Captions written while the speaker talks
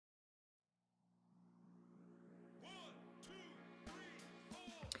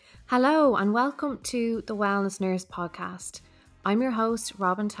Hello, and welcome to the Wellness Nurse podcast. I'm your host,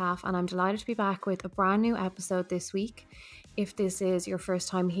 Robin Taff, and I'm delighted to be back with a brand new episode this week. If this is your first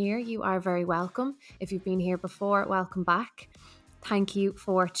time here, you are very welcome. If you've been here before, welcome back. Thank you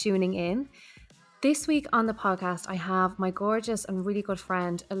for tuning in. This week on the podcast, I have my gorgeous and really good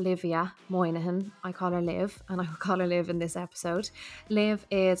friend, Olivia Moynihan. I call her Liv, and I will call her Liv in this episode. Liv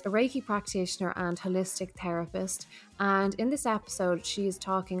is a Reiki practitioner and holistic therapist. And in this episode, she is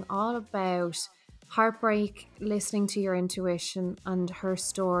talking all about heartbreak, listening to your intuition, and her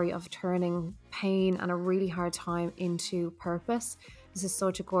story of turning pain and a really hard time into purpose. This is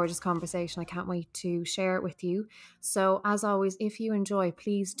such a gorgeous conversation. I can't wait to share it with you. So, as always, if you enjoy,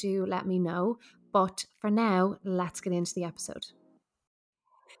 please do let me know. But for now, let's get into the episode.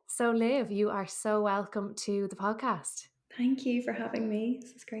 So, Liv, you are so welcome to the podcast. Thank you for having me.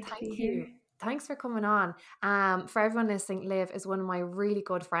 This is great to Thank be you. here. Thanks for coming on. For everyone listening, Liv is one of my really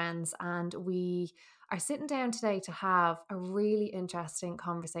good friends, and we are sitting down today to have a really interesting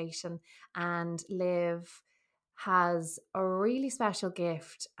conversation. And Liv has a really special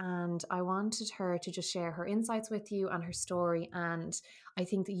gift, and I wanted her to just share her insights with you and her story. And I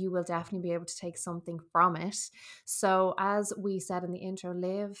think that you will definitely be able to take something from it. So, as we said in the intro,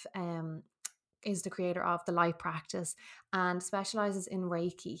 Liv is the creator of the Light Practice and specializes in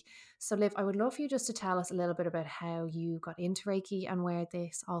Reiki. So, Liv, I would love for you just to tell us a little bit about how you got into Reiki and where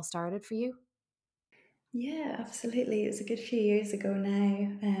this all started for you. Yeah, absolutely. It was a good few years ago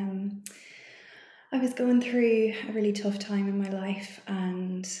now. I was going through a really tough time in my life,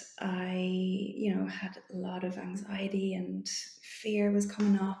 and I had a lot of anxiety and fear was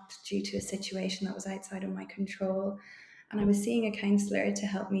coming up due to a situation that was outside of my control. And I was seeing a counselor to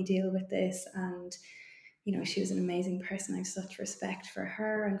help me deal with this. And she was an amazing person. I have such respect for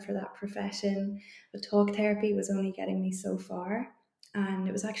her and for that profession. But talk therapy was only getting me so far. And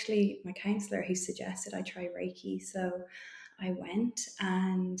it was actually my counselor who suggested I try Reiki. So I went,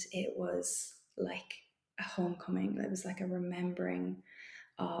 and it was like a homecoming. It was like a remembering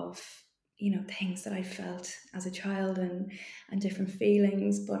of things that I felt as a child and different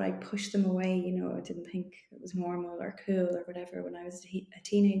feelings, but I pushed them away. I didn't think it was normal or cool or whatever when I was a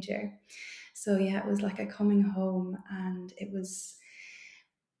teenager. So yeah, it was like a coming home, and it was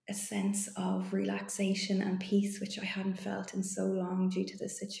a sense of relaxation and peace, which I hadn't felt in so long due to the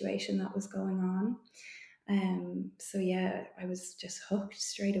situation that was going on. So yeah, I was just hooked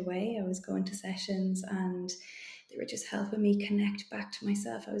straight away. I was going to sessions, and they were just helping me connect back to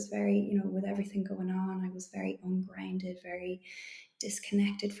myself. I was very, with everything going on, I was very ungrounded, very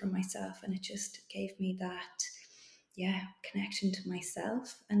disconnected from myself, and it just gave me that, yeah, connection to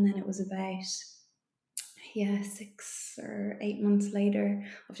myself. And then it was about 6 or 8 months later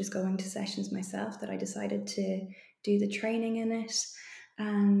of just going to sessions myself that I decided to do the training in it.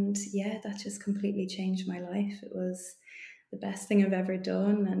 And yeah, that just completely changed my life. It was the best thing I've ever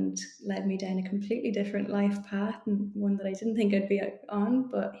done and led me down a completely different life path, and one that I didn't think I'd be on,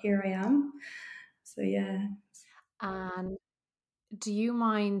 but here I am. So yeah. And do you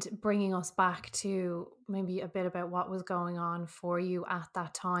mind bringing us back to maybe a bit about what was going on for you at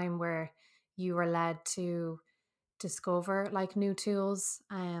that time where you were led to discover like new tools?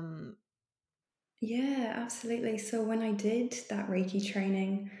 Yeah, absolutely. So when I did that Reiki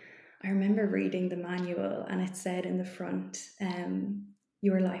training, I remember reading the manual, and it said in the front,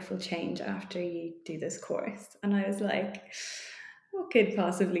 your life will change after you do this course. And I was like, what could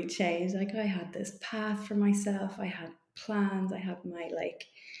possibly change? Like, I had this path for myself, I had plans, I had my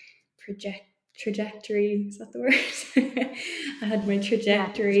project trajectory. Is that the word? I had my Yeah,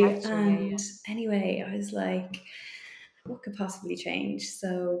 trajectory. trajectory. Yeah, And anyway, I was like, what could possibly change?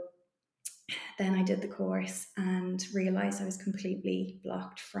 So then I did the course and realized I was completely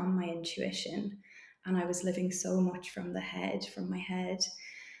blocked from my intuition, and I was living so much from my head.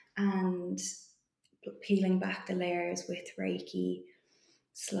 And peeling back the layers with Reiki,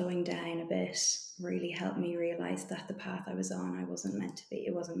 slowing down a bit, really helped me realize that the path I was on, I wasn't meant to be.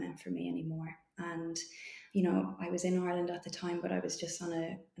 It wasn't meant for me anymore. And I was in Ireland at the time, but I was just on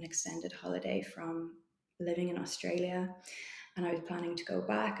an extended holiday from living in Australia, and I was planning to go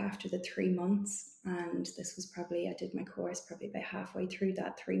back after the 3 months. And this was probably, I did my course probably about halfway through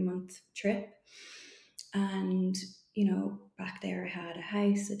that 3 month trip. And, back there I had a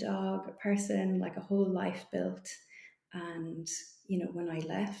house, a dog, a person, like a whole life built. And, when I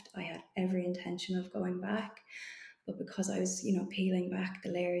left, I had every intention of going back. But because I was, peeling back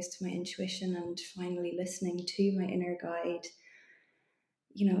the layers to my intuition and finally listening to my inner guide,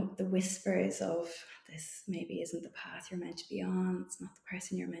 the whispers of, this maybe isn't the path you're meant to be on, it's not the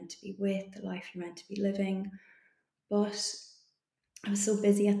person you're meant to be with, the life you're meant to be living. But I was so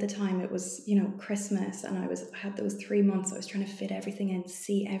busy at the time. It was, Christmas, and I had those 3 months. I was trying to fit everything in,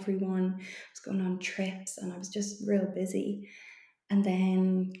 see everyone. I was going on trips, and I was just real busy. And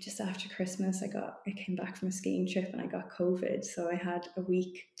then just after Christmas, I came back from a skiing trip and I got COVID. So I had a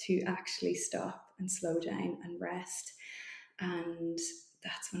week to actually stop and slow down and rest. And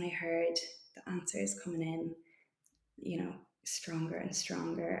that's when I heard the answers coming in, stronger and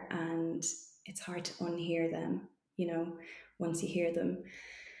stronger. And it's hard to unhear them, once you hear them.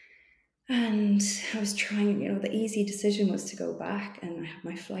 And I was trying, the easy decision was to go back, and I had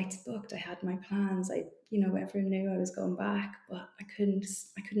my flights booked. I had my plans. Everyone knew I was going back, but I couldn't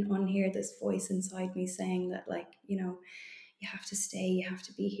unhear this voice inside me saying that, like, you have to stay, you have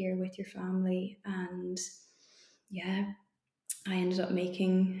to be here with your family. And yeah, I ended up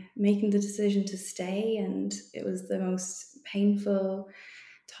making the decision to stay, and it was the most painful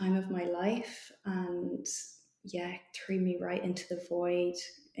time of my life. And yeah, threw me right into the void,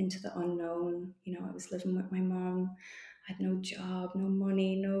 into the unknown. I was living with my mom. I had no job, no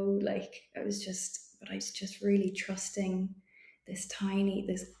money, no, like, I was just really trusting this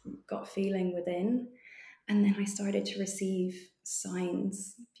gut feeling within. And then I started to receive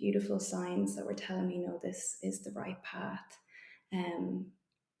signs, beautiful signs that were telling me, no, this is the right path. Um,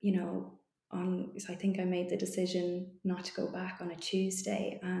 you know, so I think I made the decision not to go back on a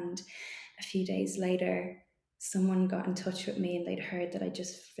Tuesday, and a few days later, someone got in touch with me, and they'd heard that I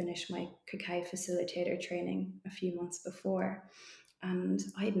just finished my cacao facilitator training a few months before, and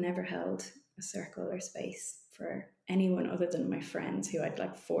I'd never held a circle or space for anyone other than my friends, who I'd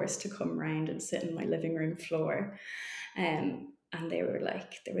like forced to come round and sit in my living room floor. And they were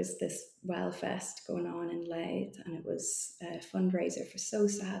like, there was this well fest going on in Louth, and it was a fundraiser for So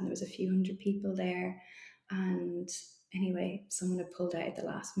Sad, and there was a few hundred people there. And anyway, someone had pulled out at the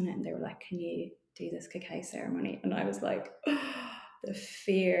last minute, and they were like, can you do this cacao ceremony? And I was like, the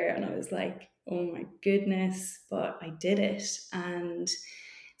fear, and I was like, oh my goodness, but I did it. And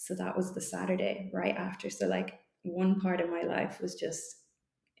so that was the Saturday right after. So, like, one part of my life was just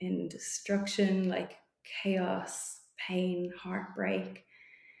in destruction, like chaos, pain, heartbreak.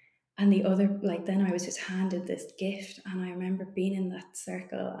 And the other, like, then I was just handed this gift. And I remember being in that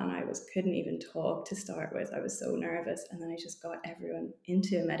circle, and couldn't even talk to start with. I was so nervous. And then I just got everyone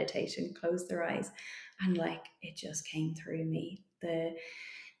into a meditation, closed their eyes, and like it just came through me.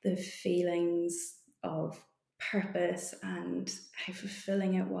 The feelings of purpose and how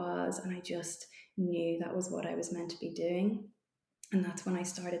fulfilling it was. And I just knew that was what I was meant to be doing. And that's when I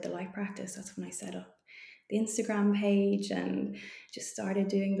started the light practice. That's when I set up the Instagram page and just started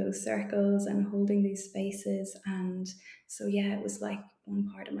doing those circles and holding these spaces. And so, yeah, it was like one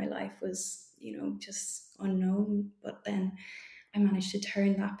part of my life was, just unknown. But then I managed to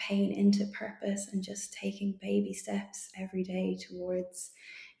turn that pain into purpose, and just taking baby steps every day towards,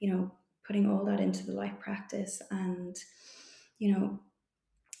 putting all that into the light practice. And, you know,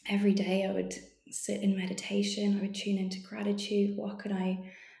 every day I would sit in meditation, I would tune into gratitude. What could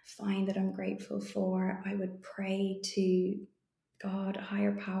I find that I'm grateful for? I would pray to God,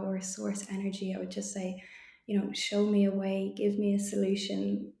 higher power, source energy. I would just say, show me a way, give me a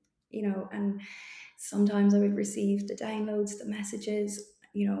solution, and sometimes I would receive the downloads, the messages,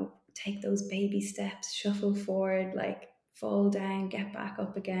 take those baby steps, shuffle forward, like fall down, get back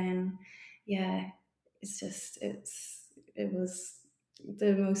up again. Yeah, it was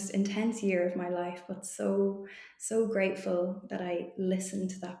the most intense year of my life, but so grateful that I listened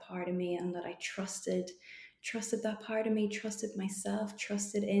to that part of me, and that I trusted that part of me, trusted myself,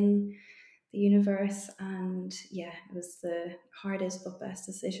 trusted in the universe. And yeah, it was the hardest but best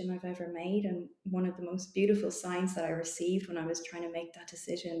decision I've ever made. And one of the most beautiful signs that I received when I was trying to make that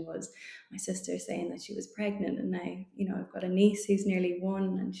decision was my sister saying that she was pregnant. And now, I've got a niece who's nearly 1,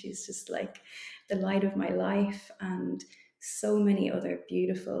 and she's just like the light of my life. And so many other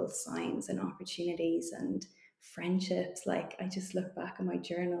beautiful signs and opportunities and friendships. Like, I just look back at my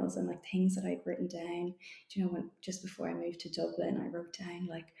journals and like things that I'd written down. When just before I moved to Dublin, I wrote down,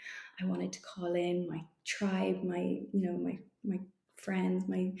 like, I wanted to call in my tribe, my friends,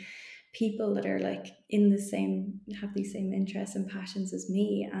 my people that are like have these same interests and passions as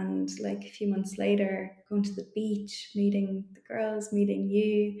me. And like a few months later, going to the beach, meeting the girls, meeting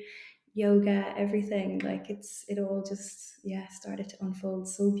you, yoga, everything, like it all just, yeah, started to unfold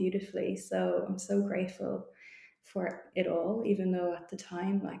so beautifully. So I'm so grateful for it all, even though at the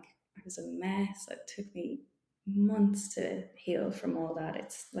time, like, I was a mess. It took me months to heal from all that.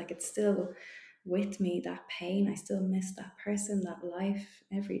 It's like it's still with me, that pain. I still miss that person, that life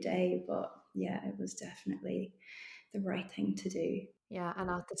every day. But yeah, it was definitely the right thing to do. Yeah, and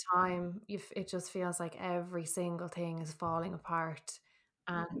at the time, it just feels like every single thing is falling apart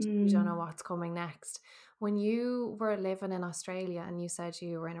and you don't know Mm, what's coming next. When you were living in Australia and you said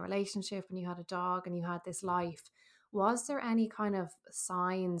you were in a relationship and you had a dog and you had this life, was there any kind of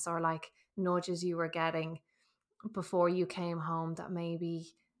signs or like nudges you were getting before you came home that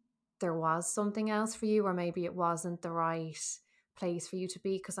maybe there was something else for you, or maybe it wasn't the right place for you to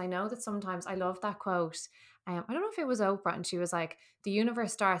be? Because I know that sometimes, I love that quote. I don't know if it was Oprah, and she was like, the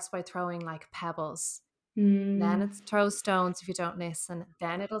universe starts by throwing like pebbles, then it mm, throws stones if you don't listen,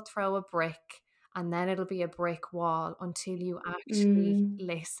 then it'll throw a brick, and then it'll be a brick wall until you actually mm,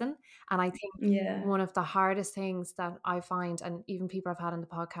 listen. And I think yeah. one of the hardest things that I find, and even people I've had on the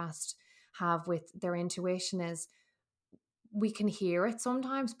podcast have with their intuition, is we can hear it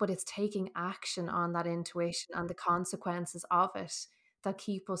sometimes, but it's taking action on that intuition and the consequences of it that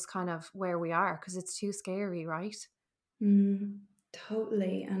keep us kind of where we are, because it's too scary, right? Mm,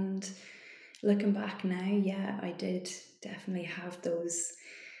 totally. And looking back now, yeah, I did definitely have those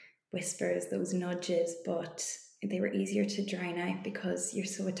whispers, those nudges, but they were easier to drown out because you're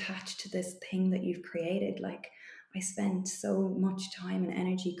so attached to this thing that you've created. Like, I spent so much time and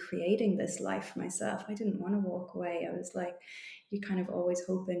energy creating this life for myself. I didn't want to walk away. I was like, you kind of always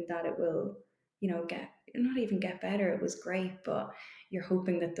hoping that it will, get not even get better. It was great, but you're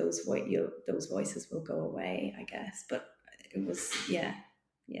hoping that those voices will go away, I guess. But it was, yeah,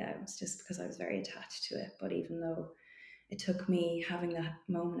 it was just because I was very attached to it. But even though it took me having that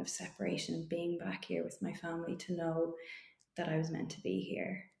moment of separation, being back here with my family, to know that I was meant to be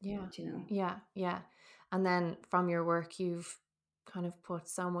here. Yeah. You know. Yeah. Yeah. And then from your work, you've kind of put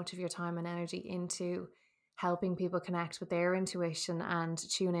so much of your time and energy into helping people connect with their intuition and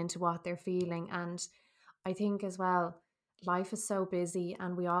tune into what they're feeling. And I think as well, life is so busy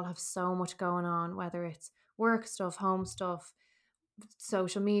and we all have so much going on, whether it's work stuff, home stuff,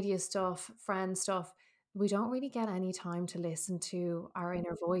 social media stuff, friend stuff. We don't really get any time to listen to our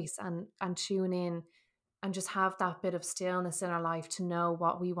inner voice and tune in and just have that bit of stillness in our life to know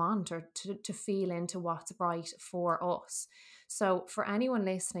what we want, or to feel into what's right for us. So for anyone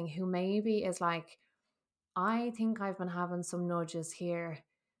listening who maybe is like, I think I've been having some nudges here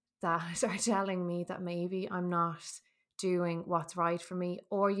that are telling me that maybe I'm not doing what's right for me.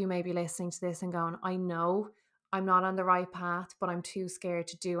 Or you may be listening to this and going, I know I'm not on the right path, but I'm too scared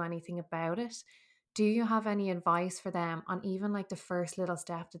to do anything about it. Do you have any advice for them on even like the first little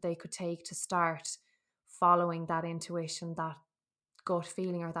step that they could take to start following that intuition, that gut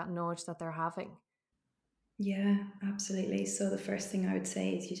feeling, or that nudge that they're having? Yeah, absolutely. So the first thing I would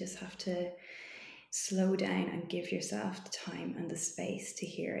say is you just have to slow down and give yourself the time and the space to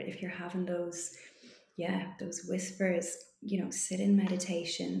hear it. If you're having those whispers, sit in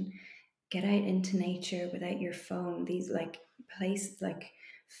meditation, get out into nature without your phone. These like places, like,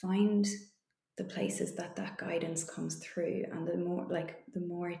 find the places that guidance comes through, and the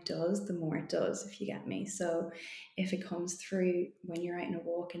more it does, the more it does, if you get me. So if it comes through when you're out in a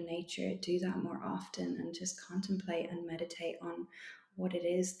walk in nature, do that more often and just contemplate and meditate on what it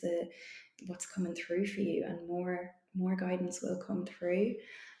is, what's coming through for you, and more guidance will come through.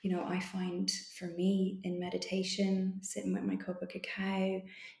 I find, for me, in meditation, sitting with my cup of cacao,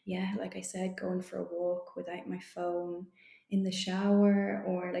 yeah, like I said, going for a walk without my phone, in the shower,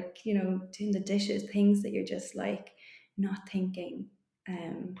 or like, doing the dishes, things that you're just like not thinking.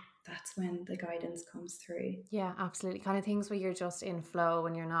 That's when the guidance comes through. Yeah, absolutely. Kind of things where you're just in flow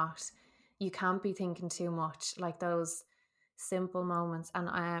and you can't be thinking too much, like those simple moments. And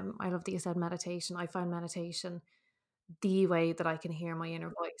I love that you said meditation. I find meditation the way that I can hear my inner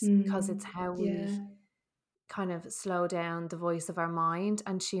voice, because it's how we Yeah. kind of slow down the voice of our mind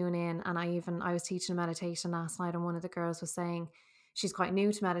and tune in. And I was teaching meditation last night, and one of the girls was saying she's quite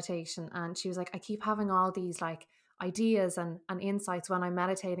new to meditation, and she was like, I keep having all these like ideas and insights when I'm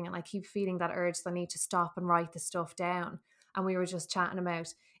meditating, and I keep feeling that urge that I need to stop and write the stuff down. And we were just chatting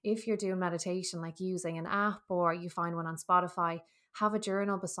about, if you're doing meditation, like using an app or you find one on Spotify, have a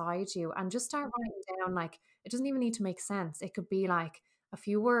journal beside you and just start writing down, like, it doesn't even need to make sense. It could be like a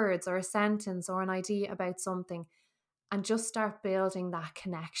few words or a sentence or an idea about something, and just start building that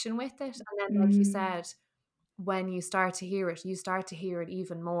connection with it. And then, like you Mm. said, when you start to hear it, you start to hear it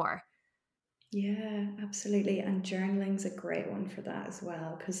even more. Yeah, absolutely. And journaling's a great one for that as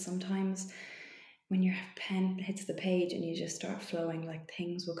well. Because sometimes when your pen hits the page and you just start flowing, like,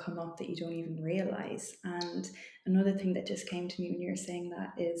 things will come up that you don't even realize. And another thing that just came to me when you were saying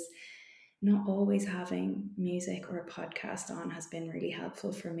that is, not always having music or a podcast on has been really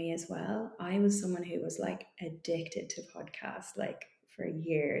helpful for me as well. I was someone who was like addicted to podcasts, like for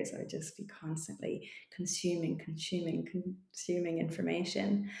years. I'd just be constantly consuming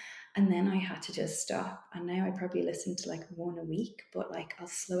information. And then I had to just stop. And now I probably listen to like one a week, but like I'll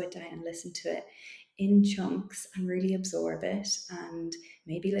slow it down and listen to it in chunks and really absorb it, and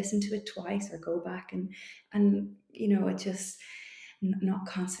maybe listen to it twice or go back and it just not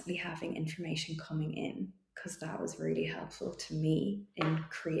constantly having information coming in, because that was really helpful to me in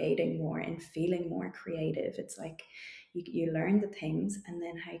creating more and feeling more creative. It's like you learn the things, and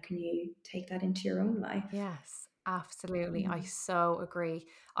then how can you take that into your own life? Yes, absolutely. I Mm. so agree.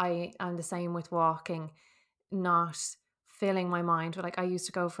 I am the same with walking, not filling my mind. But like I used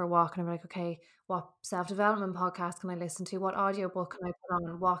to go for a walk and I'm like, okay, what self-development podcast can I listen to? What audiobook can I put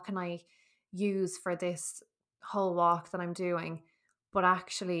on? What can I use for this whole walk that I'm doing? But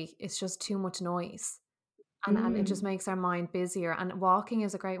actually it's just too much noise. And it just Mm. makes our mind busier. And walking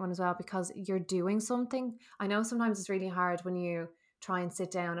is a great one as well because you're doing something. I know sometimes it's really hard when you try and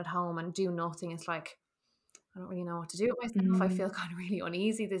sit down at home and do nothing. It's like, I don't really know what to do with myself. I feel Mm. kind of really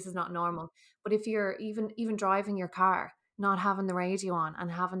uneasy. This is not normal. But if you're even driving your car, not having the radio on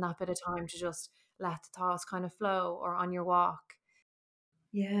and having that bit of time to just let the thoughts kind of flow, or on your walk.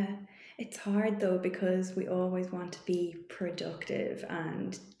 Yeah, it's hard though because we always want to be productive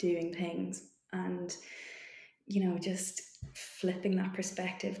and doing things, and just flipping that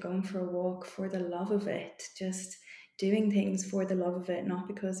perspective, going for a walk for the love of it, just doing things for the love of it, not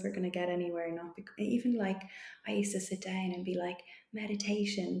because we're going to get anywhere, not because, even like I used to sit down and be like,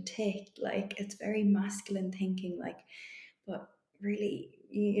 meditation, tick, like it's very masculine thinking, like, but really,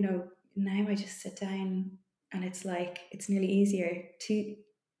 now I just sit down and it's like it's nearly easier to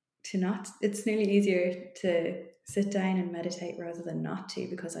not it's nearly easier to sit down and meditate rather than not to,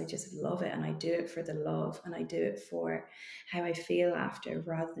 because I just love it and I do it for the love and I do it for how I feel after,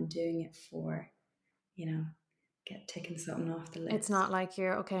 rather than doing it for, you know, get ticking something off the It's list. not like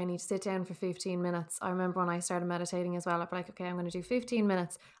you're okay, I need to sit down for 15 minutes. I remember when I started meditating as well, I'd be like, okay, I'm going to do 15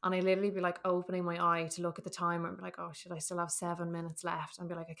 minutes. And I literally be like opening my eye to look at the timer and be like, oh, should I still have 7 minutes left? And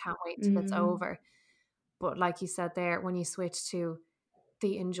be like, I can't wait till it's Mm, over. But like you said there, when you switch to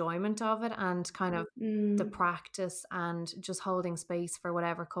the enjoyment of it and kind of the mm, practice and just holding space for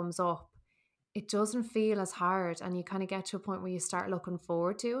whatever comes up, it doesn't feel as hard. And you kind of get to a point where you start looking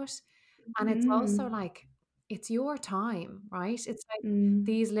forward to it. And it's also mm, like, it's your time, right? It's like mm.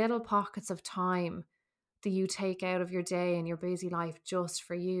 these little pockets of time that you take out of your day and your busy life just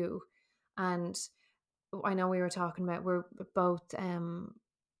for you. And I know we were talking about, we're both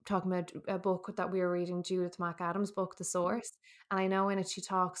talking about a book that we were reading, Judith McAdams' book, The Source. And I know in it she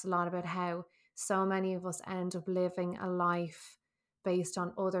talks a lot about how so many of us end up living a life based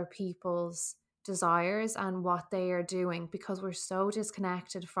on other people's desires and what they are doing, because we're so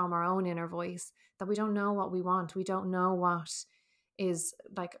disconnected from our own inner voice that we don't know what we want. We don't know what is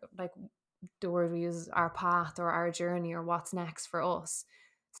like the word we use is our path or our journey or what's next for us.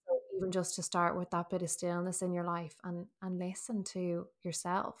 So even just to start with that bit of stillness in your life and listen to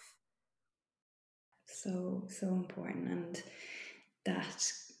yourself. So important. And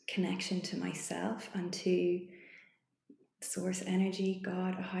that connection to myself and to source energy,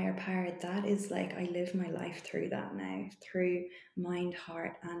 God, a higher power, that is like I live my life through that now, through mind,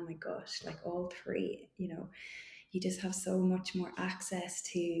 heart, and my gut, like all three. You just have so much more access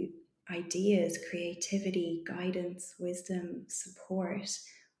to ideas, creativity, guidance, wisdom, support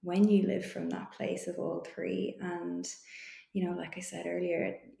when you live from that place of all three. And like I said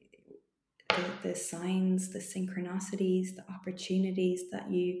earlier, the signs, the synchronicities, the opportunities that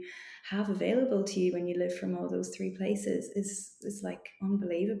you have available to you when you live from all those three places is like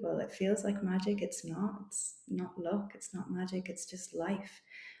unbelievable. It feels like magic. It's not. It's not luck. It's not magic. It's just life.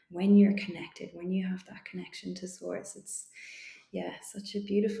 When you're connected, when you have that connection to source, it's such a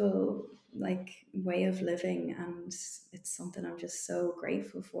beautiful like way of living, and it's something I'm just so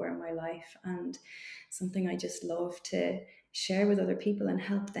grateful for in my life, and something I just love to share with other people and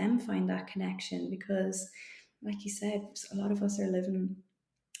help them find that connection, because like you said, a lot of us are living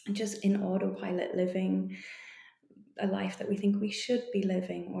just in autopilot, living a life that we think we should be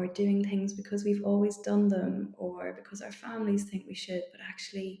living, or doing things because we've always done them or because our families think we should, but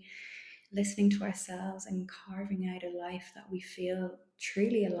actually listening to ourselves and carving out a life that we feel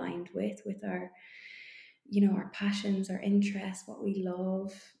truly aligned with our our passions, our interests, what we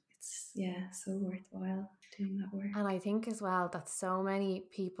love. It's so worthwhile doing that work. And I think as well that so many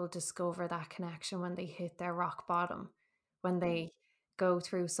people discover that connection when they hit their rock bottom, when they go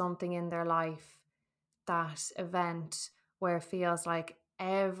through something in their life, that event where it feels like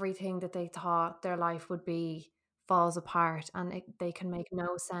everything that they thought their life would be falls apart and they can make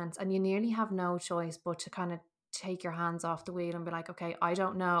no sense. And you nearly have no choice but to kind of take your hands off the wheel and be like, okay, I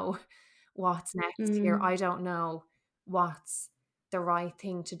don't know what's next here. Mm. I don't know what's the right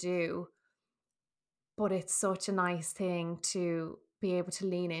thing to do. But it's such a nice thing to be able to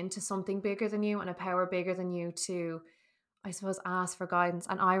lean into something bigger than you and a power bigger than you to, I suppose, ask for guidance.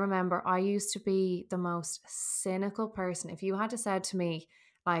 And I remember I used to be the most cynical person. If you had to said to me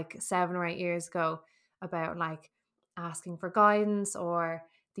like 7 or 8 years ago about like asking for guidance or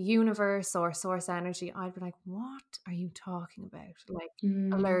the universe or source energy, I'd be like, what are you talking about? Like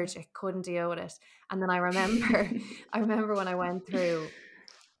Mm. allergic, couldn't deal with it. And then I remember, I remember when I went through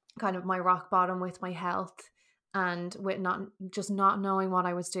kind of my rock bottom with my health and with not knowing what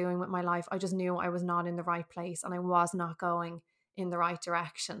I was doing with my life. I just knew I was not in the right place and I was not going in the right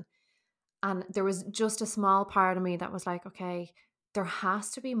direction. And there was just a small part of me that was like, okay, there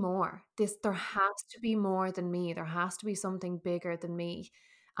has to be more. There has to be more than me. There has to be something bigger than me.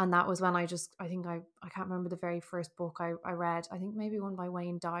 And that was when I think I can't remember the very first book I read. I think maybe one by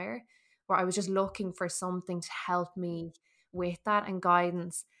Wayne Dyer, where I was just looking for something to help me with that and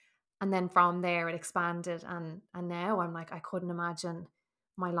guidance. And then from there it expanded, and now I'm like, I couldn't imagine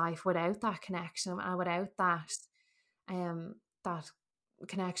my life without that connection and without that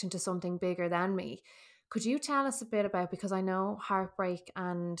connection to something bigger than me. Could you tell us a bit about, because I know heartbreak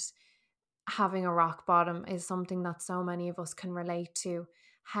and having a rock bottom is something that so many of us can relate to.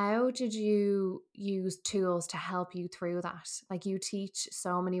 How did you use tools to help you through that? Like, you teach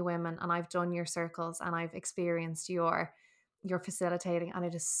so many women and I've done your circles and I've experienced your facilitating and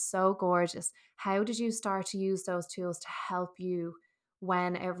it is so gorgeous. How did you start to use those tools to help you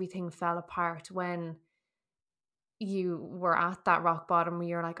when everything fell apart, when you were at that rock bottom where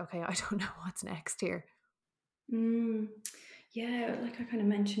you're like, okay, I don't know what's next here? Mm. Yeah, like I kind of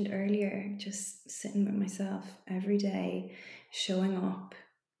mentioned earlier, just sitting with myself every day, showing up,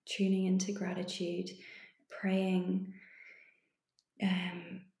 tuning into gratitude, praying,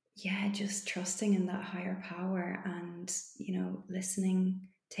 yeah, just trusting in that higher power and, listening,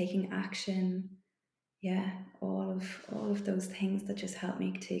 taking action. Yeah, all of those things that just helped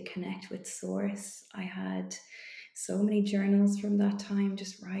me to connect with source. I had so many journals from that time,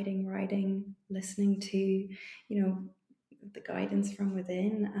 just writing, listening to, the guidance from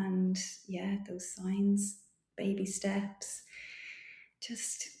within, and yeah, those signs, baby steps.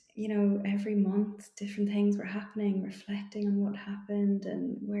 Just, every month different things were happening, reflecting on what happened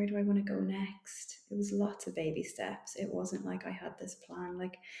and where do I want to go next. It was lots of baby steps. It wasn't like I had this plan.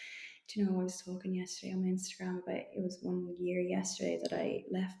 Like, do you know, I was talking yesterday on my Instagram about, it was 1 year yesterday that I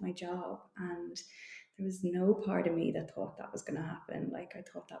left my job, and there was no part of me that thought that was going to happen. Like, I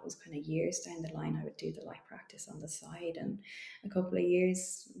thought that was kind of years down the line. I would do the light practice on the side and a couple of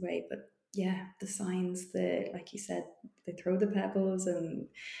years away. But yeah, the signs, like you said, they throw the pebbles, and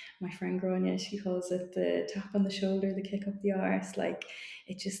my friend Grania, she calls it the tap on the shoulder, the kick up the arse. Like,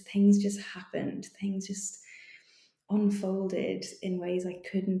 things just happened. Things just unfolded in ways I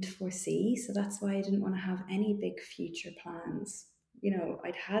couldn't foresee. So that's why I didn't want to have any big future plans.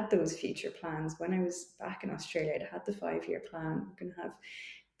 I'd had those future plans when I was back in Australia. I'd had the 5 year plan. We're going to have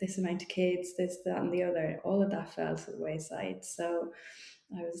this amount of kids, this, that, and the other. All of that fell to the wayside. So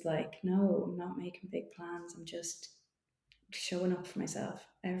I was like, no, I'm not making big plans. I'm just showing up for myself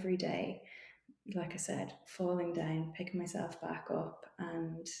every day. Like I said, falling down, picking myself back up.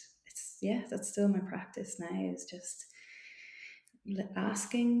 And yeah, that's still my practice now, is just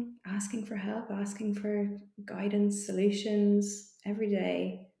asking for help, asking for guidance, solutions every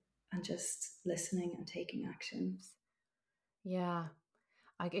day, and just listening and taking action. Yeah.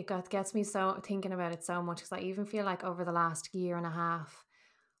 Gets me so thinking about it so much, because I even feel like over the last year and a half,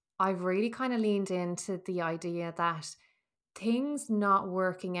 I've really kind of leaned into the idea that things not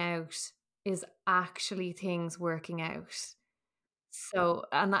working out is actually things working out. So,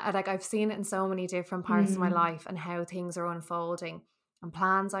 and like I've seen it in so many different parts of my Mm. life and how things are unfolding and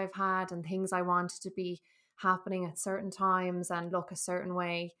plans I've had and things I wanted to be happening at certain times and look a certain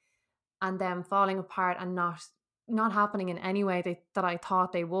way, and them falling apart and not happening in any way that I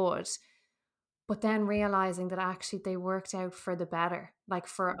thought they would, but then realizing that actually they worked out for the better, like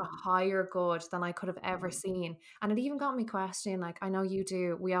for a higher good than I could have ever seen. And it even got me questioning, like, I know you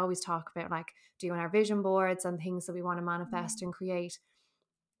do, we always talk about like doing our vision boards and things that we want to manifest and create.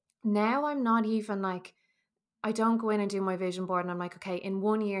 Now I'm not even like, I don't go in and do my vision board and I'm like, okay, in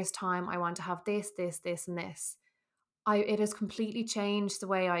 1 year's time, I want to have this, this, this, and this. It has completely changed the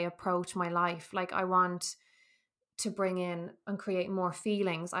way I approach my life. Like, I want to bring in and create more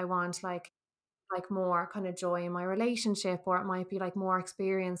feelings. I want like more kind of joy in my relationship, or it might be like more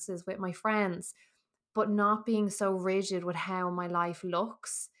experiences with my friends, but not being so rigid with how my life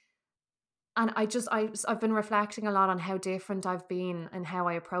looks. And I've been reflecting a lot on how different I've been and how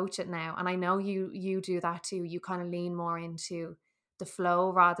I approach it now, and I know you do that too. You kinda lean more into the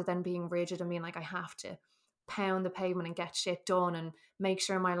flow rather than being rigid and being like, "I have to pound the pavement and get shit done and make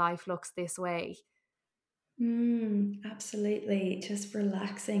sure my life looks this way." Absolutely. Just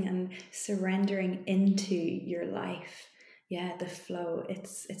relaxing and surrendering into your life. Yeah, the flow.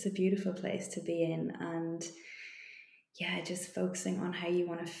 It's a beautiful place to be in, and yeah, just focusing on how you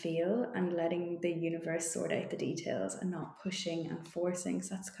want to feel and letting the universe sort out the details and not pushing and forcing.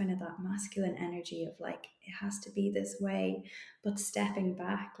 So that's kind of that masculine energy of like it has to be this way, but stepping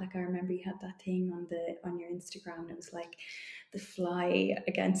back. Like I remember you had that thing on your Instagram. It was like the fly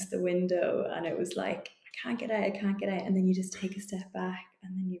against the window, and it was like I can't get out, I can't get out, and then you just take a step back,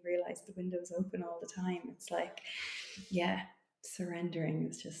 and then you realize the window's open all the time. It's like, yeah, surrendering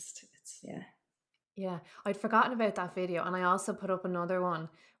is just it's yeah. Yeah, I'd forgotten about that video, and I also put up another one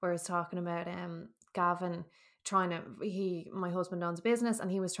where it's talking about Gavin trying to he my husband owns a business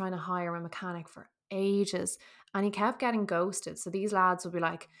and he was trying to hire a mechanic for ages and he kept getting ghosted. So these lads would be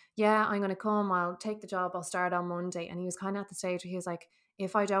like, "Yeah, I'm gonna come, I'll take the job, I'll start on Monday." And he was kind of at the stage where he was like,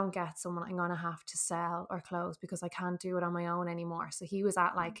 "If I don't get someone, I'm gonna have to sell or close because I can't do it on my own anymore." So he was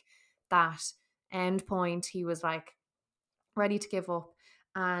at like that end point. He was like ready to give up.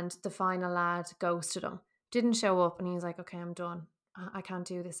 And the final lad ghosted him, didn't show up. And he was like, "Okay, I'm done. I can't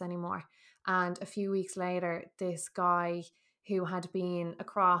do this anymore." And a few weeks later, this guy who had been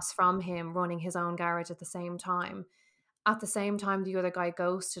across from him running his own garage at the same time, the other guy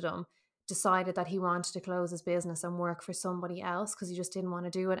ghosted him, decided that he wanted to close his business and work for somebody else because he just didn't want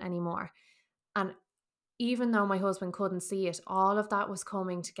to do it anymore. And even though my husband couldn't see it, all of that was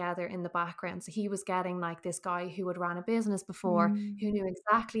coming together in the background. So he was getting like this guy who had ran a business before, Mm. who knew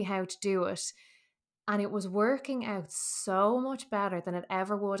exactly how to do it. And it was working out so much better than it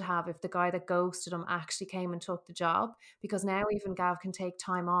ever would have if the guy that ghosted him actually came and took the job. Because now even Gav can take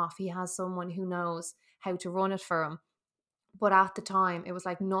time off. He has someone who knows how to run it for him. But at the time, it was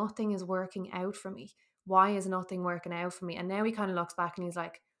like, nothing is working out for me. Why is nothing working out for me? And now he kind of looks back and he's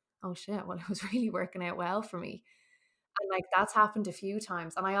like, "Oh shit, well, it was really working out well for me." And, like, that's happened a few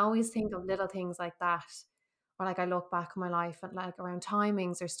times, and I always think of little things like that, or, like, I look back on my life and, like, around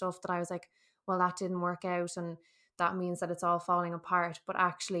timings or stuff that I was like, "Well, that didn't work out, and that means that it's all falling apart," but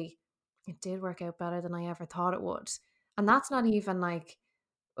actually, it did work out better than I ever thought it would. And that's not even, like,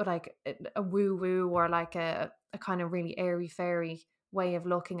 a woo-woo or, like, a kind of really airy-fairy way of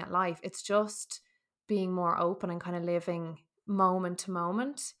looking at life. It's just being more open and kinda living moment to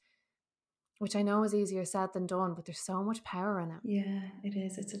moment, which I know is easier said than done, but there's so much power in it. Yeah, it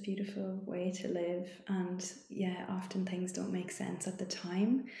is. It's a beautiful way to live. And yeah, often things don't make sense at the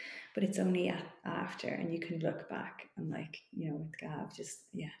time, but it's only after, and you can look back and, like, with Gav, just,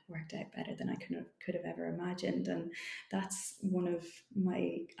 yeah, worked out better than I could have ever imagined. And that's one of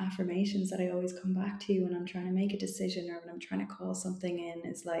my affirmations that I always come back to when I'm trying to make a decision or when I'm trying to call something in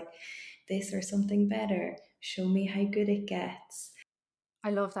is like, this or something better. Show me how good it gets. I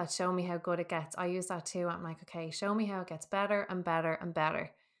love that, "Show me how good it gets." I use that too. I'm like, "Okay, show me how it gets better and better and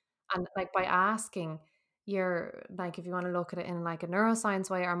better." And, like, by asking, you're like, if you wanna look at it in, like, a neuroscience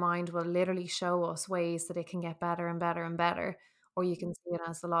way, our mind will literally show us ways that it can get better and better and better, or you can see it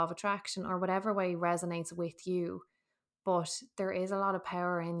as the law of attraction or whatever way resonates with you. But there is a lot of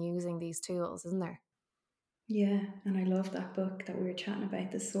power in using these tools, isn't there? Yeah, and I love that book that we were chatting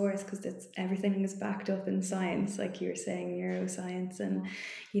about, the source, because it's everything is backed up in science, like you were saying, neuroscience, and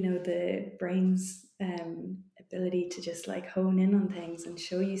Yeah. the brain's ability to just like hone in on things and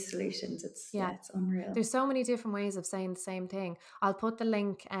show you solutions. It's Yeah. yeah, it's unreal. There's so many different ways of saying the same thing. I'll put the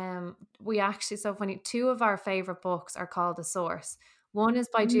link. We actually, so funny, two of our favorite books are called The Source. One is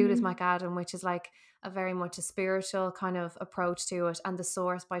by Judith Mm, McAdam, which is like a very much a spiritual kind of approach to it, and The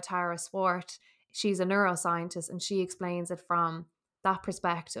Source by Tara Swart. She's a neuroscientist and she explains it from that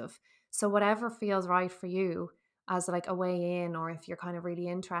perspective. So whatever feels right for you as like a way in, or if you're kind of really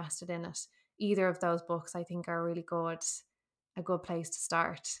interested in it, either of those books I think are really good, a good place to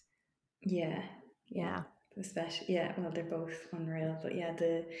start. yeah, yeah. Yeah. Especially, yeah, well, they're both unreal, but yeah,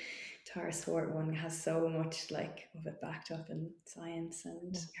 the Tara Swart one has so much like of it backed up in science,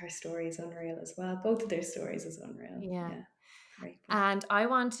 and Yeah. her story is unreal as well. Both of their stories is unreal. Yeah. Yeah, great book. And I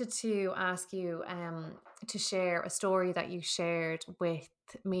wanted to ask you to share a story that you shared with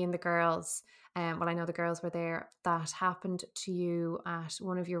me and the girls. Well, I know the girls were there, that happened to you at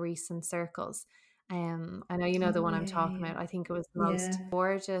one of your recent circles. I know you know the Oh one I'm yeah, yeah, talking yeah. about. I think it was the most Yeah.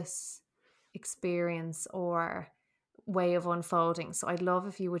 gorgeous experience or way of unfolding. So I'd love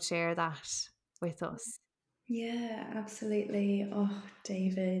if you would share that with us. Yeah, absolutely. Oh,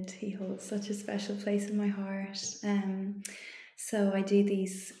 David, he holds such a special place in my heart. So I do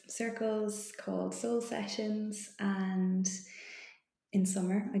these circles called soul sessions, and in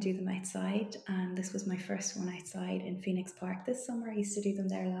summer I do them outside. And this was my first one outside in Phoenix Park this summer. I used to do them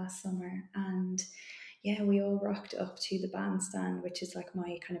there last summer, and yeah, we all rocked up to the bandstand, which is like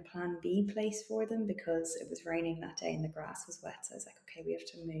my kind of plan B place for them because it was raining that day and the grass was wet. So I was like, okay, we have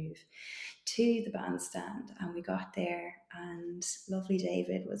to move to the bandstand. And we got there, and lovely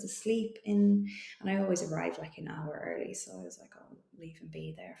David was asleep and I always arrive like an hour early. So I was like, I'll leave and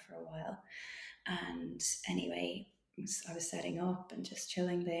be there for a while. And anyway, I was setting up and just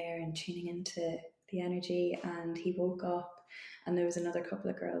chilling there and tuning into the energy. And he woke up, and there was another couple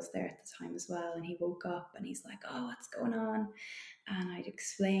of girls there at the time as well. And he woke up and he's like, "Oh, what's going on?" And I'd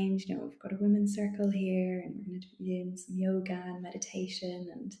explained, we've got a women's circle here, and we're going to be doing some yoga and meditation.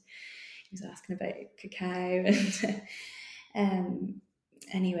 And he was asking about cacao, and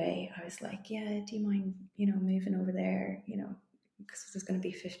anyway, I was like, "Yeah, do you mind, moving over there, because there's going to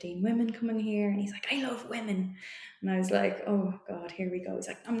be 15 women coming here." And he's like, "I love women." And I was like, "Oh God, here we go." He's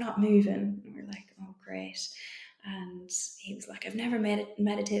like, "I'm not moving." And we're like, "Oh, great." And he was like, "I've never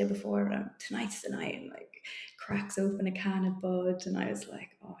meditated before, but tonight's the night." And like cracks open a can of bud. And I was like,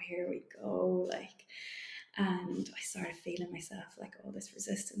 "Oh, here we go." Like, and I started feeling myself like all this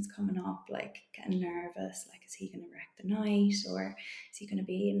resistance coming up, like getting nervous, like, is he going to wreck the night, or is he going to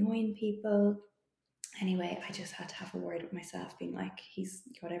be annoying people? Anyway, I just had to have a word with myself, being like, he's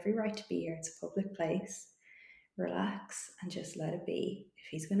got every right to be here. It's a public place. Relax and just let it be. If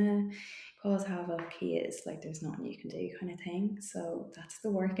he's gonna cause havoc, he is. Like, there's nothing you can do, kind of thing. So that's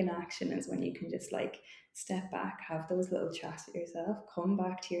the work in action, is when you can just like step back, have those little chats with yourself, come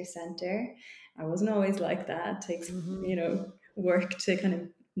back to your center. I wasn't always like that. It takes, Mm-hmm. work to kind of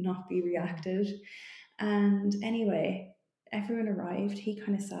not be Mm. reactive. And anyway, everyone arrived. He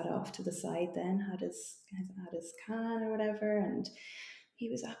kind of sat off to the side then, had his can or whatever, and he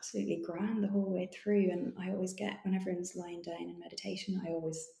was absolutely grand the whole way through. And I always get, when everyone's lying down in meditation, I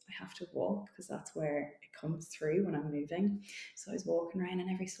have to walk because that's where it comes through when I'm moving. So I was walking around, and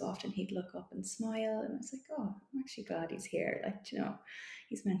every so often he'd look up and smile, and I was like, "Oh, I'm actually glad he's here. Like,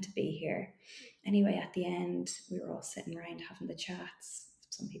 he's meant to be here." Anyway, at the end, we were all sitting around having the chats.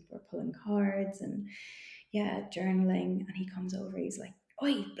 Some people were pulling cards and, yeah, journaling. And he comes over, he's like,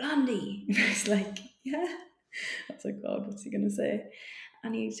 "Oi, Blondie." And I was like, "Yeah." I was like, "God, what's he going to say?"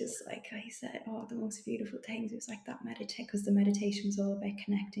 And he was just like, he said, "Oh, the most beautiful things." It was like that meditate, because the meditation was all about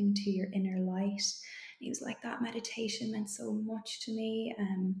connecting to your inner light. And he was like, "That meditation meant so much to me."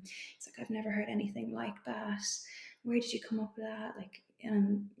 It's like, "I've never heard anything like that. Where did you come up with that?" Like,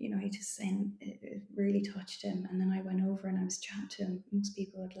 and he just saying it really touched him. And then I went over and I was chatting to him. Most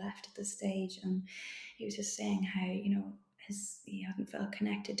people had left at the stage, and he was just saying how, he hadn't felt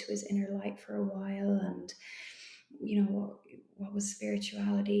connected to his inner light for a while, and what was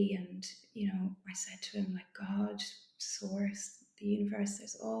spirituality. And I said to him, like, God, source, the universe,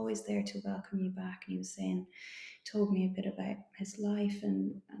 there's always there to welcome you back. And he was saying, told me a bit about his life,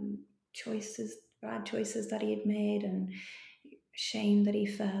 and choices, bad choices that he had made, and shame that he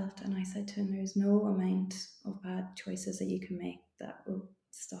felt. And I said to him, there's no amount of bad choices that you can make that will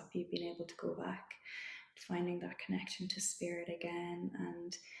stop you being able to go back, finding that connection to spirit again.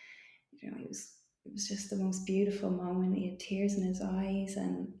 And it was just the most beautiful moment. He had tears in his eyes,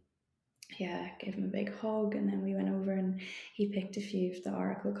 and yeah, gave him a big hug. And then we went over, and he picked a few of the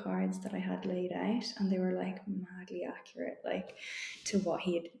oracle cards that I had laid out, and they were like madly accurate, like to what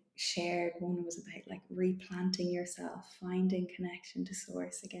he had shared. One was about like replanting yourself, finding connection to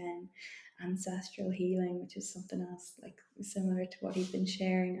source again, ancestral healing, which is something else like similar to what he'd been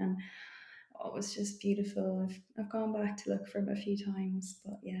sharing. And oh, it was just beautiful. I've gone back to look for him a few times,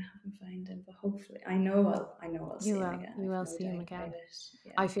 but yeah, haven't found him. But hopefully, I know I'll You see him will. again. You I've will no see him doubt about again.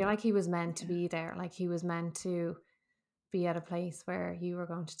 it. I Yeah, feel like he was meant to yeah, be there. Like he was meant to be at a place where you were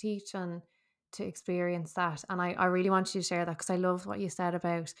going to teach and to experience that. And I really want you to share that because I love what you said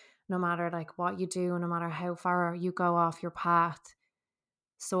about no matter like what you do, no matter how far you go off your path,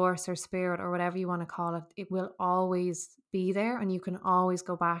 source or spirit or whatever you want to call it, it will always be there and you can always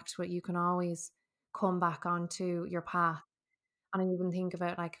go back to it. You can always come back onto your path. And I even think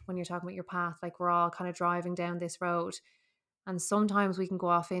about like when you're talking about your path, like we're all kind of driving down this road and sometimes we can go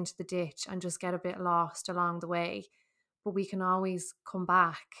off into the ditch and just get a bit lost along the way, but we can always come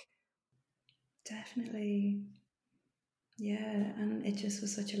back. definitely. Yeah, and it just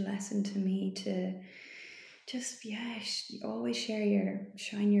was such a lesson to me to just yeah, always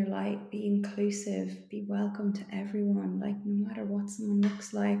shine your light, be inclusive, be welcome to everyone, like no matter what someone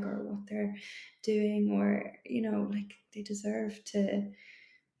looks like or what they're doing, or like they deserve to,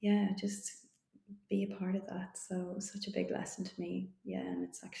 yeah, just be a part of that. So such a big lesson to me, yeah. And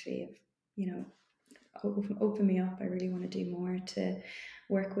it's actually, you know open me up. I really want to do more to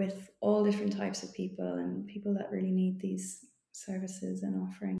work with all different types of people and people that really need these services and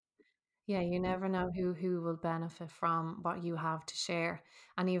offerings. Yeah, you never know who will benefit from what you have to share.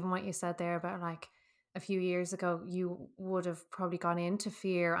 And even what you said there about like a few years ago, you would have probably gone into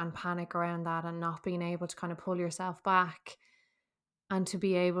fear and panic around that and not being able to kind of pull yourself back and to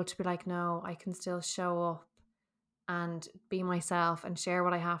be able to be like, no, I can still show up and be myself and share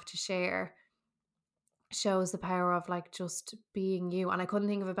what I have to share shows the power of like just being you. And I couldn't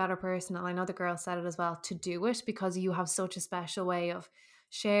think of a better person, and I know the girl said it as well, to do it, because you have such a special way of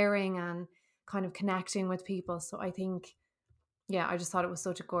sharing and kind of connecting with people. So I think, yeah, I just thought it was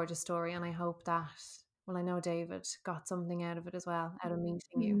such a gorgeous story, and I hope that, well, I know David got something out of it as well, out of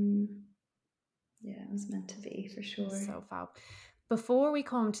meeting you. Mm, yeah, it was meant to be for sure. So fab. Before we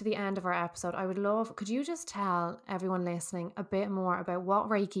come to the end of our episode, I would love, could you just tell everyone listening a bit more about what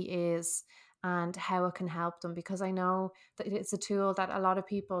Reiki is and how it can help them? Because I know that it's a tool that a lot of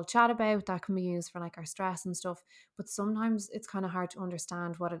people chat about that can be used for like our stress and stuff, but sometimes it's kind of hard to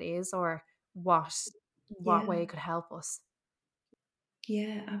understand what it is or what Yeah. way it could help us.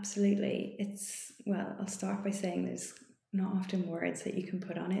 Yeah, absolutely. Well, I'll start by saying there's not often words that you can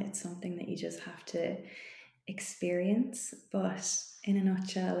put on it. It's something that you just have to experience. But in a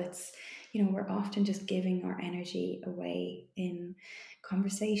nutshell, we're often just giving our energy away in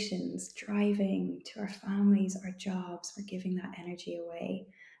conversations, driving to our families, our jobs. We're giving that energy away.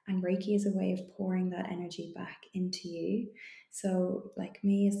 And Reiki is a way of pouring that energy back into you. So, like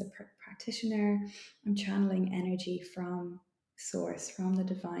me as the practitioner, I'm channeling energy from source, from the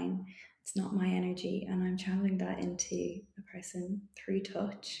divine. It's not my energy, and I'm channeling that into a person through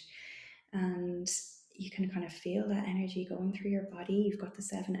touch. And you can kind of feel that energy going through your body. You've got the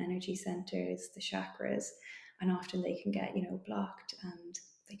 7 energy centers, the chakras, and often they can get blocked, and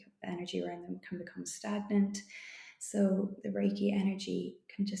the energy around them can become stagnant. So the Reiki energy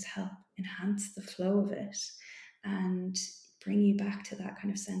can just help enhance the flow of it and bring you back to that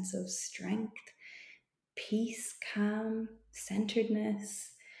kind of sense of strength, peace, calm,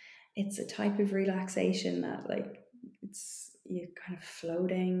 centeredness. It's a type of relaxation that, like, it's you're kind of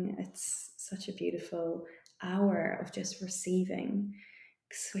floating. It's such a beautiful hour of just receiving,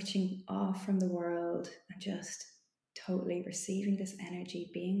 switching off from the world and just totally receiving this energy,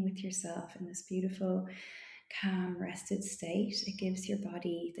 being with yourself in this beautiful, calm, rested state. It gives your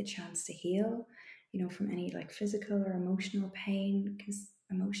body the chance to heal, from any like physical or emotional pain, because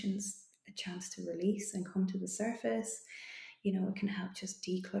emotions a chance to release and come to the surface. It can help just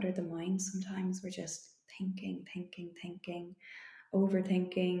declutter the mind. Sometimes we're just thinking, thinking, thinking,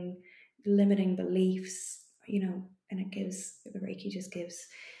 overthinking, limiting beliefs, and the Reiki just gives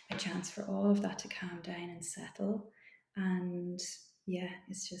a chance for all of that to calm down and settle. And yeah,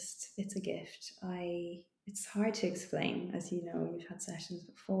 it's a gift. It's hard to explain, as you know, you've had sessions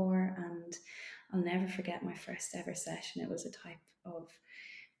before, and I'll never forget my first ever session. It was a type of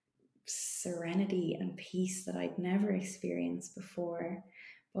serenity and peace that I'd never experienced before.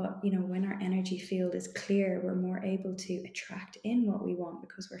 But when our energy field is clear, we're more able to attract in what we want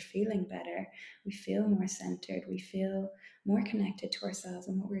because we're feeling better. We feel more centered. We feel more connected to ourselves.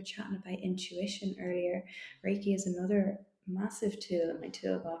 And what we were chatting about, intuition earlier, Reiki is another massive tool in my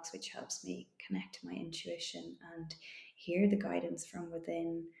toolbox, which helps me connect to my intuition and hear the guidance from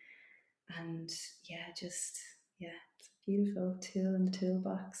within. And yeah, it's a beautiful tool in the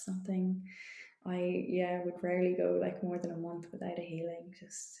toolbox. Something would rarely go like more than a month without a healing.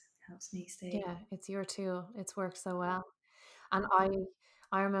 Just helps me stay. Yeah, it's your tool. It's worked so well. And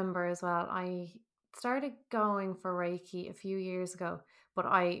I remember as well, I started going for Reiki a few years ago, but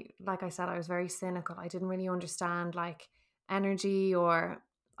like I said, I was very cynical. I didn't really understand like energy, or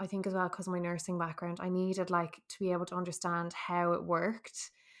I think as well because of my nursing background, I needed like to be able to understand how it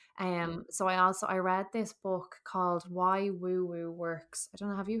worked. So I read this book called Why Woo Woo Works. I don't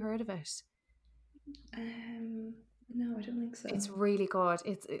know, have you heard of it? Um, no, I don't think so. It's really good.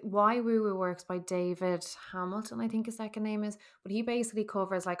 Why Woo Woo Works by David Hamilton, I think his second name is. But he basically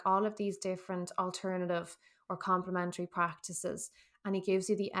covers like all of these different alternative or complementary practices, and he gives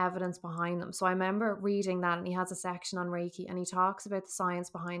you the evidence behind them. So I remember reading that, and he has a section on Reiki, and he talks about the science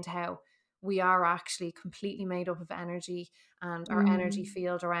behind how we are actually completely made up of energy and our energy Mm.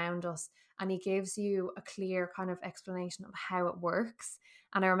 field around us. And he gives you a clear kind of explanation of how it works.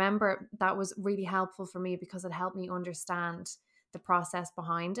 And I remember that was really helpful for me because it helped me understand the process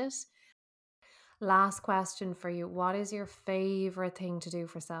behind it. Last question for you. What is your favorite thing to do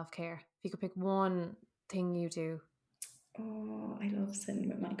for self care? If you could pick one thing you do. Oh, I love sitting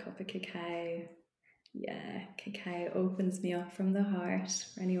with my cup of cacao. Yeah, cacao opens me up from the heart.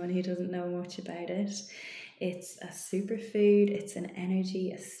 For anyone who doesn't know much about it, it's a superfood, it's an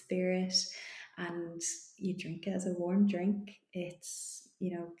energy, a spirit, and you drink it as a warm drink. It's,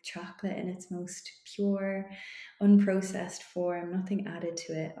 chocolate in its most pure, unprocessed form, nothing added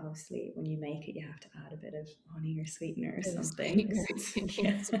to it. Obviously, when you make it, you have to add a bit of honey or sweetener or Bit of something sweetener. because it's, It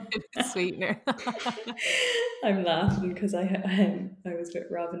yeah. needs a bit of sweetener. I'm laughing because I was with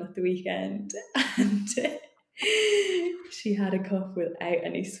Robin at the weekend and she had a cup without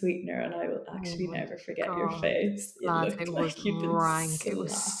any sweetener, and I will Oh actually my never forget your God. face. It Lads, looked it was like you'd been rank. It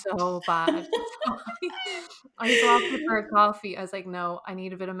was slapped. so bad. I swapped it for a coffee. I was like, no, I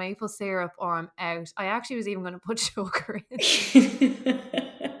need a bit of maple syrup or I'm out. I actually was even going to put sugar in.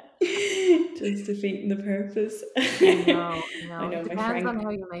 Just defeating the purpose. I know, I I know. It know my depends on friend. how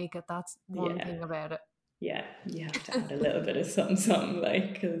you make it. That's one Yeah, thing about it. yeah, you have to add a little bit of something, something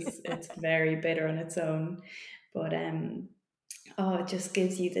like because it's very bitter on its own. But oh, it just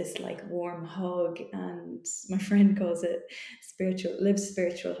gives you this like warm hug, and my friend calls it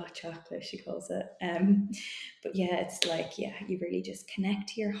spiritual hot chocolate, she calls it. But yeah, it's like, yeah, you really just connect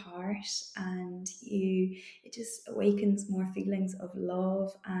to your heart, and it just awakens more feelings of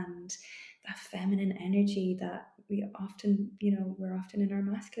love and that feminine energy that we often, we're often in our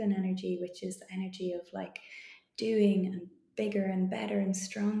masculine energy, which is the energy of like doing and bigger and better and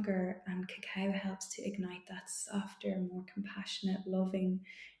stronger. And cacao helps to ignite that softer, more compassionate, loving,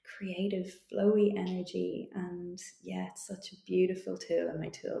 creative, flowy energy. And yeah, it's such a beautiful tool in my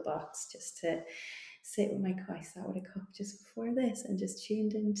toolbox just to sit with my cup. I sat with a cup just before this and just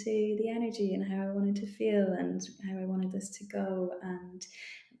tuned into the energy and how I wanted to feel and how I wanted this to go. And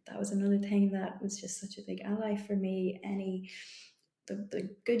that was another thing that was just such a big ally for me. The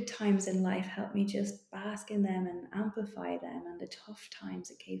good times in life helped me just bask in them and amplify them, and the tough times,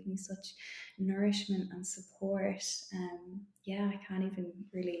 it gave me such nourishment and support. Yeah, I can't even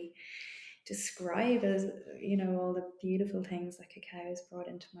really describe as, all the beautiful things that cacao has brought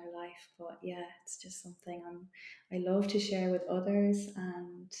into my life. But yeah, it's just something I love to share with others,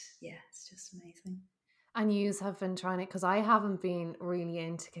 and yeah, it's just amazing. And yous have been trying it because I haven't been really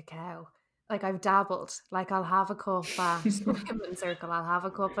into cacao. Like I've dabbled. Like I'll have a cup at Women's Circle. I'll have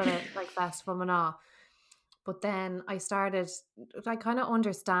a cup at a like festival and all. But then I started like kind of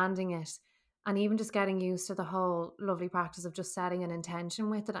understanding it and even just getting used to the whole lovely practice of just setting an intention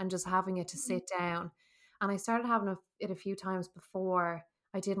with it and just having it to sit down. And I started having it a few times before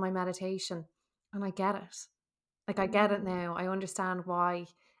I did my meditation, and I get it. Like I get it Mm. now. I understand why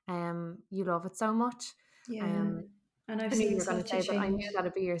you love it so much. Yeah, Um and I've I knew you seen were going to such a say, but I knew change.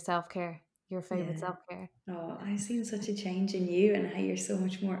 that'd be your self-care, your favorite Yeah. self-care. Oh, I've seen such a change in you and how you're so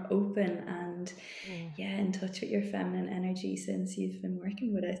much more open and, Yeah. yeah, in touch with your feminine energy since you've been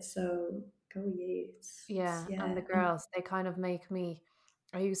working with it. So go you. Yeah, and the Yeah. And girls, they kind of make me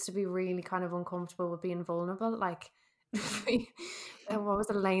I used to be really kind of uncomfortable with being vulnerable. Like what was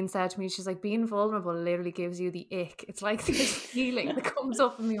it Elaine said to me? She's like, being vulnerable literally gives you the ick. It's like this feeling that comes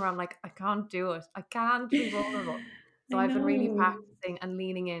up in me where I'm like, I can't do it. I can't be vulnerable. So I I've been really know. practicing and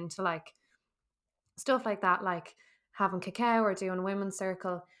leaning into like stuff like that, like having cacao or doing a women's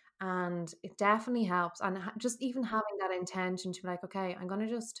circle. And it definitely helps. And just even having that intention to be like, okay, I'm going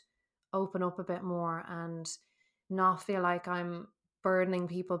to just open up a bit more and not feel like I'm burdening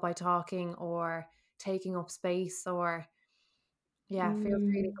people by talking or taking up space or, yeah, feels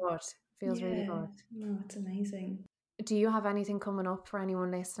really Mm, good. Feels really yeah. good. No, it's amazing. Do you have anything coming up for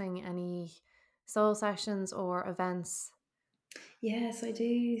anyone listening? Any soul sessions or events? Yes, I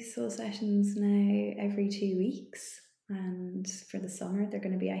do soul sessions now every 2 weeks. And for the summer, they're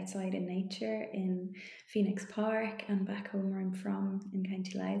going to be outside in nature in Phoenix Park and back home where I'm from in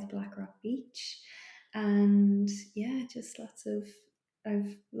County Louth, Blackrock Beach. And yeah, just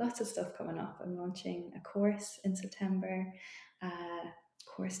I've lots of stuff coming up. I'm launching a course in September, a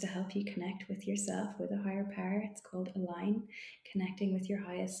course to help you connect with yourself, with a higher power. It's called Align, connecting with your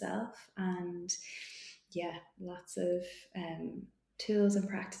highest self. And yeah, lots of tools and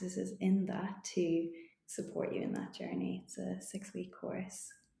practices in that to support you in that journey. It's a 6 week course.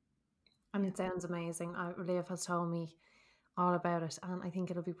 And it sounds amazing. Liv has told me all about it, and I think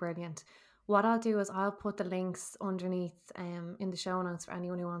it'll be brilliant. What I'll do is I'll put the links underneath in the show notes for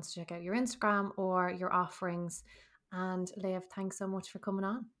anyone who wants to check out your Instagram or your offerings. And Liv, thanks so much for coming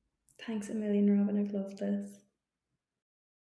on. Thanks a million, Robin. I've loved this.